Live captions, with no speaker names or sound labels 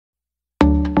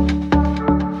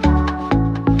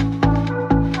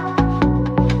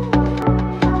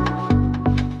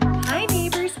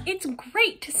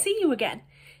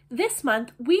This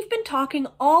month, we've been talking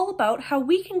all about how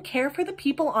we can care for the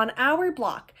people on our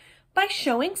block by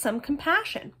showing some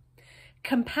compassion.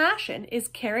 Compassion is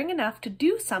caring enough to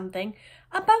do something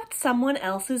about someone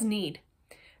else's need.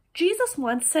 Jesus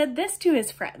once said this to his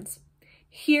friends,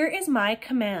 "Here is my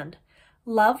command.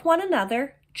 Love one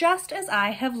another just as I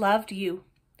have loved you."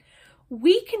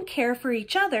 We can care for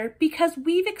each other because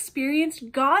we've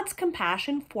experienced God's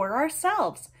compassion for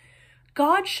ourselves.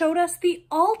 God showed us the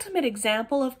ultimate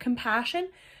example of compassion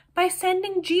by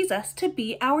sending Jesus to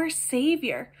be our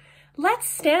Savior. Let's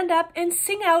stand up and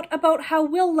sing out about how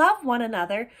we'll love one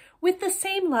another with the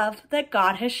same love that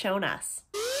God has shown us.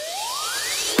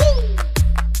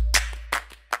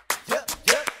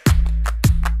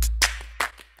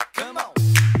 Come on.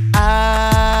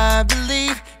 I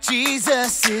believe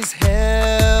Jesus is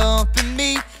helping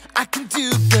me. I can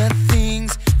do the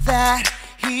things that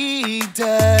He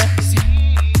does.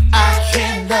 I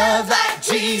can love like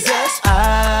Jesus.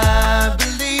 I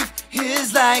believe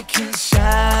His light can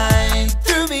shine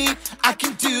through me. I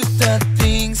can do the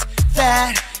things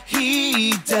that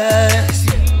He does.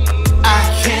 I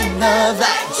can love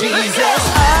like Jesus.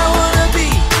 I wanna be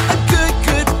a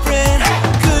good friend, a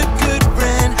good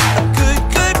friend, a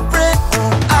good friend.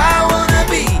 Oh, I wanna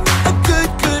be a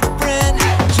good friend,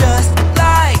 just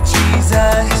like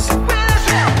Jesus.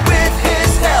 With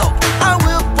His help, I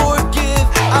will forgive,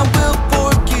 I will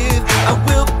forgive, I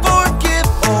will forgive.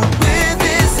 Oh, with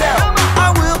His help, I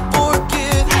will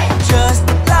forgive, just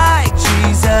like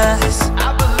Jesus.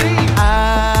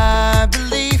 I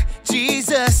believe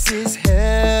Jesus is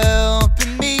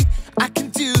helping me. I can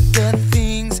do the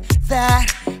things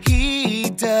that He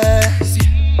does.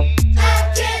 I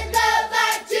can love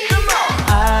like Jesus.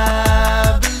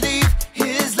 I believe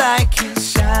His light can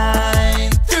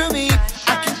shine through me.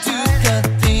 I can do the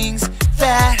things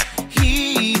that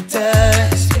He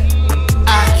does.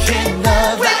 I can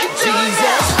love like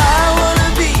Jesus. I wanna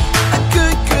be a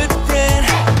good friend,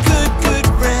 a good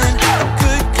friend, a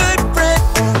good friend.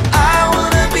 Oh, I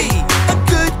wanna be a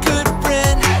good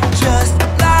friend, just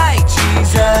like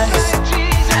Jesus.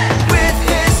 With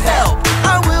His help,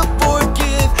 I will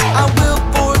forgive, I will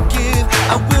forgive,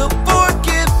 I will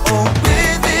forgive. Oh,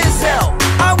 with His help,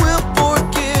 I will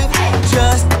forgive,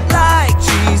 just like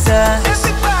Jesus.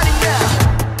 Everybody now.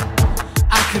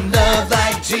 I can love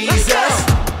like Jesus.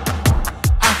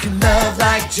 I can love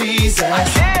like Jesus.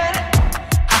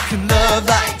 I can love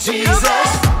like Jesus.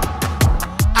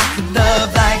 I can love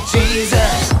like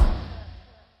Jesus.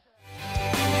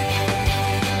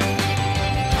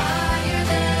 Higher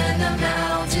than the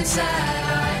mountains that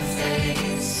I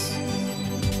face,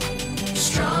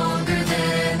 stronger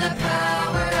than the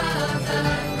power of the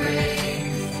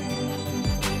grave,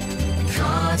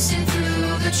 constant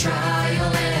through the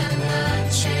trial and the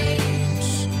change.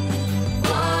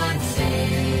 One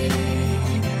thing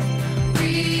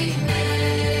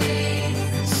remains.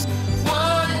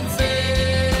 One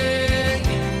thing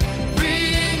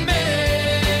remains.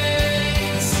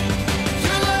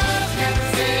 Your love never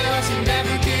fails, it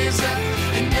never gives up,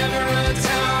 it never runs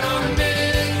out on me.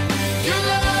 Your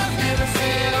love never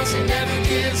fails, it never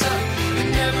gives up, it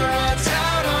never runs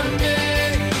out on me.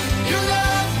 Your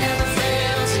love never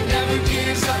fails, it never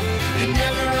gives up, it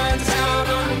never runs out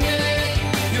on me.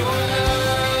 Your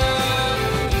love,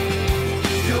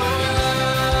 your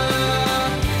love.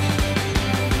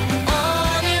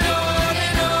 On and on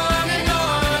and on and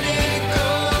on it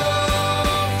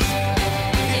goes.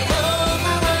 It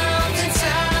overwhelms and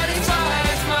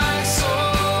satisfies my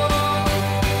soul.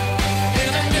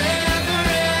 And I never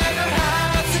ever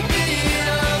have to be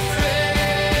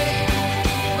afraid.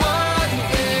 One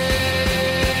thing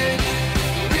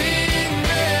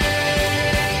remains.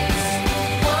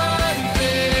 One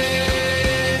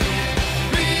thing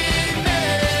remains.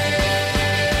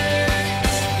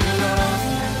 Your love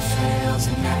never fails,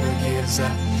 it never gives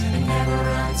up, it never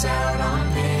runs out on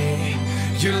me.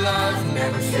 Your love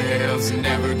never fails, it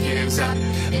never gives up,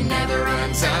 it never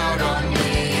runs out on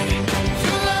me.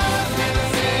 Your love never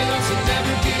fails, it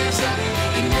never gives up,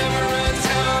 it never runs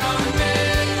out on me.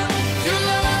 Your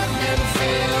love never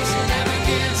fails, it never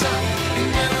gives up, it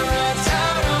never runs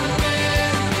out on me.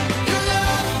 Your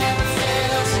love never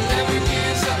fails, it never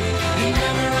gives up, it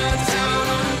never runs out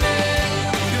on me.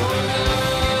 Your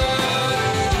love,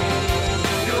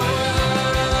 your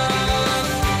love.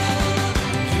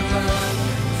 Your love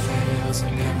never fails,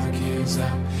 it never gives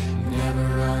up, it never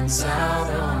runs out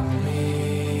on me.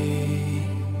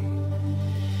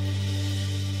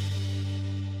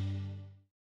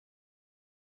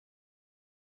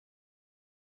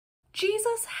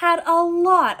 Jesus had a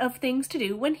lot of things to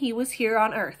do when he was here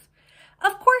on earth.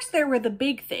 Of course, there were the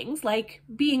big things like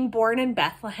being born in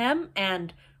Bethlehem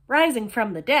and rising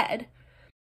from the dead.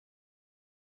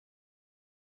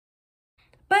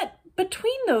 But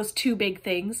between those two big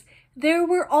things, there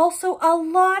were also a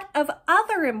lot of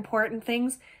other important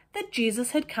things that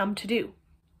Jesus had come to do.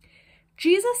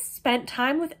 Jesus spent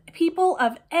time with people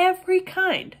of every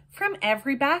kind, from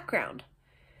every background.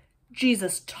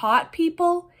 Jesus taught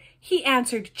people, he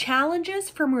answered challenges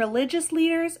from religious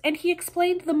leaders, and he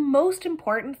explained the most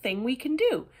important thing we can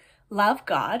do: love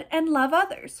God and love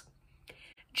others.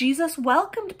 Jesus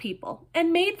welcomed people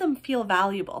and made them feel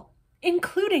valuable,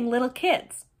 including little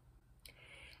kids.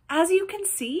 As you can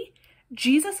see,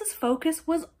 Jesus' focus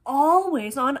was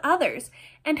always on others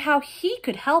and how he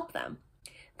could help them.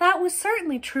 That was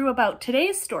certainly true about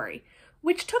today's story,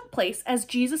 which took place as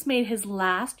Jesus made his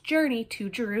last journey to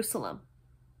Jerusalem.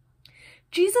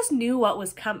 Jesus knew what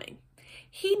was coming.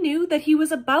 He knew that he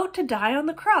was about to die on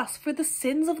the cross for the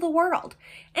sins of the world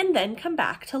and then come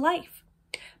back to life.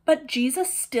 But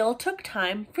Jesus still took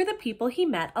time for the people he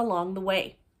met along the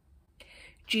way.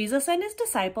 Jesus and his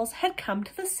disciples had come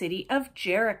to the city of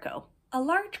Jericho. A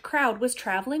large crowd was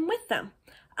traveling with them.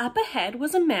 Up ahead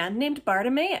was a man named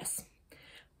Bartimaeus.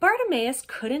 Bartimaeus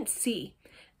couldn't see.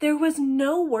 There was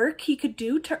no work he could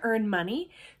do to earn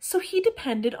money, so he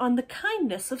depended on the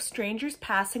kindness of strangers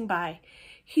passing by.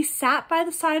 He sat by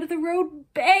the side of the road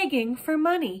begging for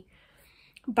money.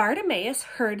 Bartimaeus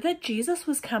heard that Jesus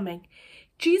was coming.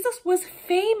 Jesus was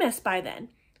famous by then,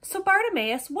 so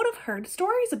Bartimaeus would have heard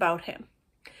stories about him.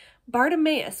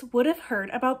 Bartimaeus would have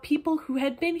heard about people who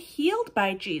had been healed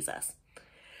by Jesus.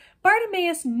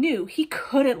 Bartimaeus knew he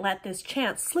couldn't let this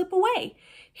chance slip away.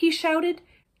 He shouted,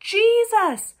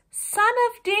 "Jesus, Son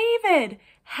of David,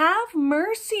 have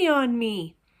mercy on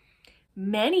me."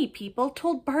 Many people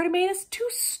told Bartimaeus to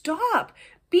stop,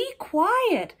 be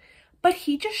quiet, but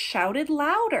he just shouted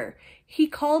louder. He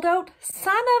called out,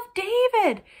 "Son of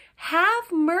David,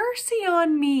 have mercy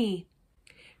on me."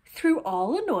 Through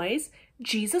all the noise,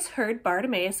 Jesus heard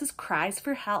Bartimaeus' cries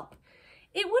for help.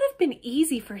 It would have been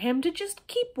easy for him to just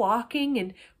keep walking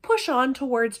and push on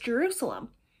towards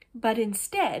Jerusalem, but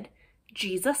instead,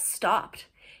 Jesus stopped.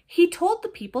 He told the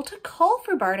people to call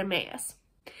for Bartimaeus.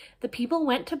 The people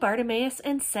went to Bartimaeus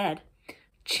and said,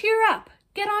 "Cheer up,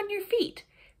 get on your feet.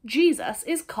 Jesus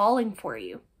is calling for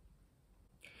you."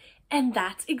 And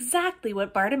that's exactly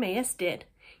what Bartimaeus did.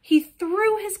 He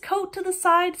threw his coat to the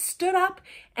side, stood up,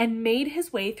 and made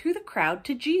his way through the crowd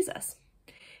to Jesus.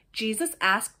 Jesus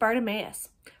asked Bartimaeus,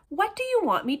 "What do you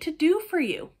want me to do for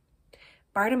you?"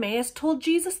 Bartimaeus told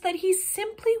Jesus that he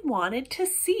simply wanted to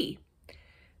see.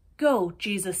 "Go,"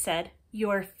 Jesus said,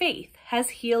 "your faith has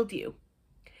healed you."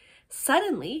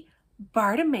 Suddenly,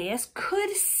 Bartimaeus could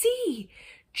see.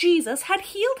 Jesus had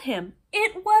healed him.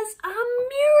 It was a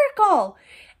miracle.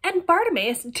 And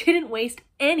Bartimaeus didn't waste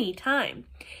any time.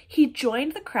 He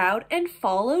joined the crowd and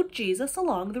followed Jesus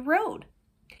along the road.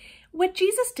 What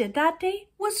Jesus did that day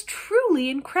was truly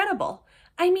incredible.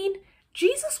 I mean,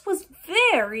 Jesus was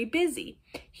very busy.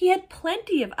 He had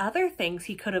plenty of other things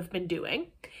he could have been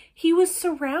doing. He was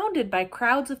surrounded by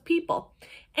crowds of people,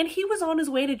 and he was on his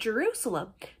way to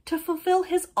Jerusalem to fulfill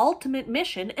his ultimate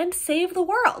mission and save the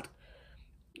world.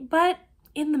 But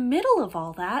in the middle of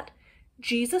all that,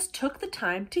 Jesus took the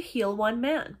time to heal one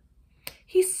man.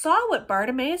 He saw what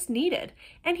Bartimaeus needed,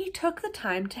 and he took the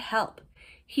time to help.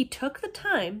 He took the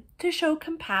time to show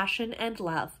compassion and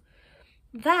love.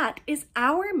 That is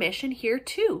our mission here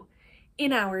too.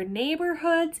 In our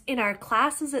neighborhoods, in our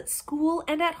classes at school,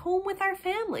 and at home with our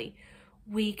family,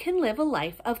 we can live a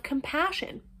life of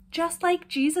compassion, just like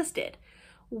Jesus did.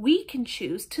 We can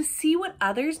choose to see what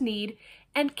others need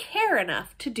and care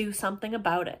enough to do something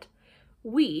about it.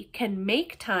 We can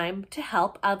make time to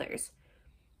help others.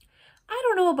 I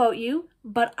don't know about you,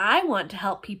 but I want to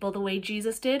help people the way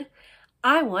Jesus did.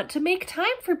 I want to make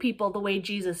time for people the way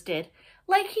Jesus did,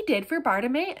 like he did for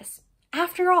Bartimaeus.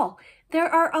 After all, there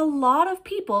are a lot of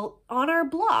people on our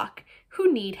block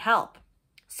who need help.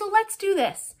 So let's do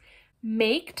this.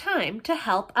 Make time to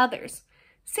help others.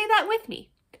 Say that with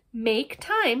me. Make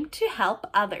time to help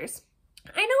others.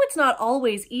 I know it's not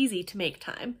always easy to make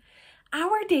time.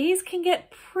 Our days can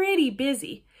get pretty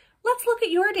busy. Let's look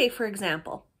at your day, for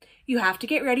example. You have to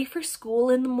get ready for school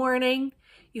in the morning.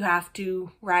 You have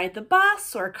to ride the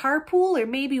bus or carpool or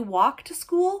maybe walk to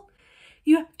school.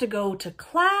 You have to go to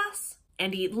class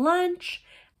and eat lunch.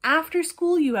 After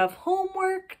school, you have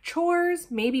homework, chores,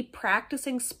 maybe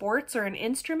practicing sports or an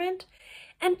instrument.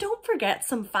 And don't forget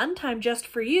some fun time just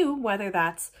for you, whether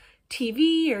that's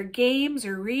TV or games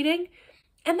or reading.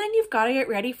 And then you've got to get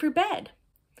ready for bed.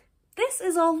 This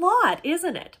is a lot,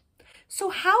 isn't it? So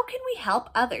how can we help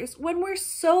others when we're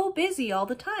so busy all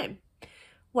the time?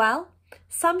 Well,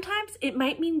 sometimes it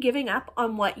might mean giving up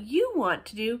on what you want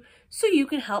to do so you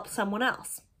can help someone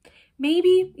else.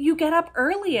 Maybe you get up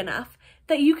early enough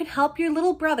that you can help your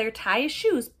little brother tie his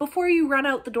shoes before you run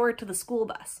out the door to the school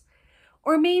bus.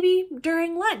 Or maybe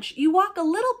during lunch, you walk a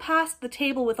little past the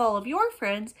table with all of your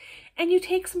friends and you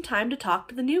take some time to talk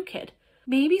to the new kid.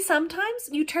 Maybe sometimes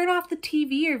you turn off the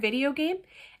TV or video game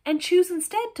and choose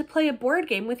instead to play a board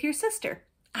game with your sister.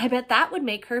 I bet that would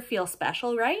make her feel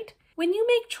special, right? When you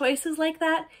make choices like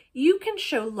that, you can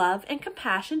show love and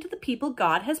compassion to the people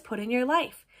God has put in your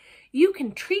life. You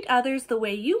can treat others the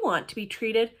way you want to be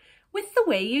treated with the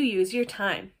way you use your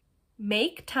time.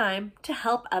 Make time to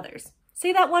help others.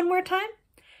 Say that one more time.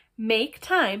 Make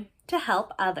time to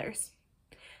help others.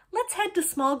 Let's head to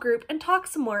small group and talk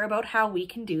some more about how we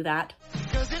can do that.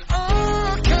 'Cause it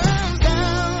all comes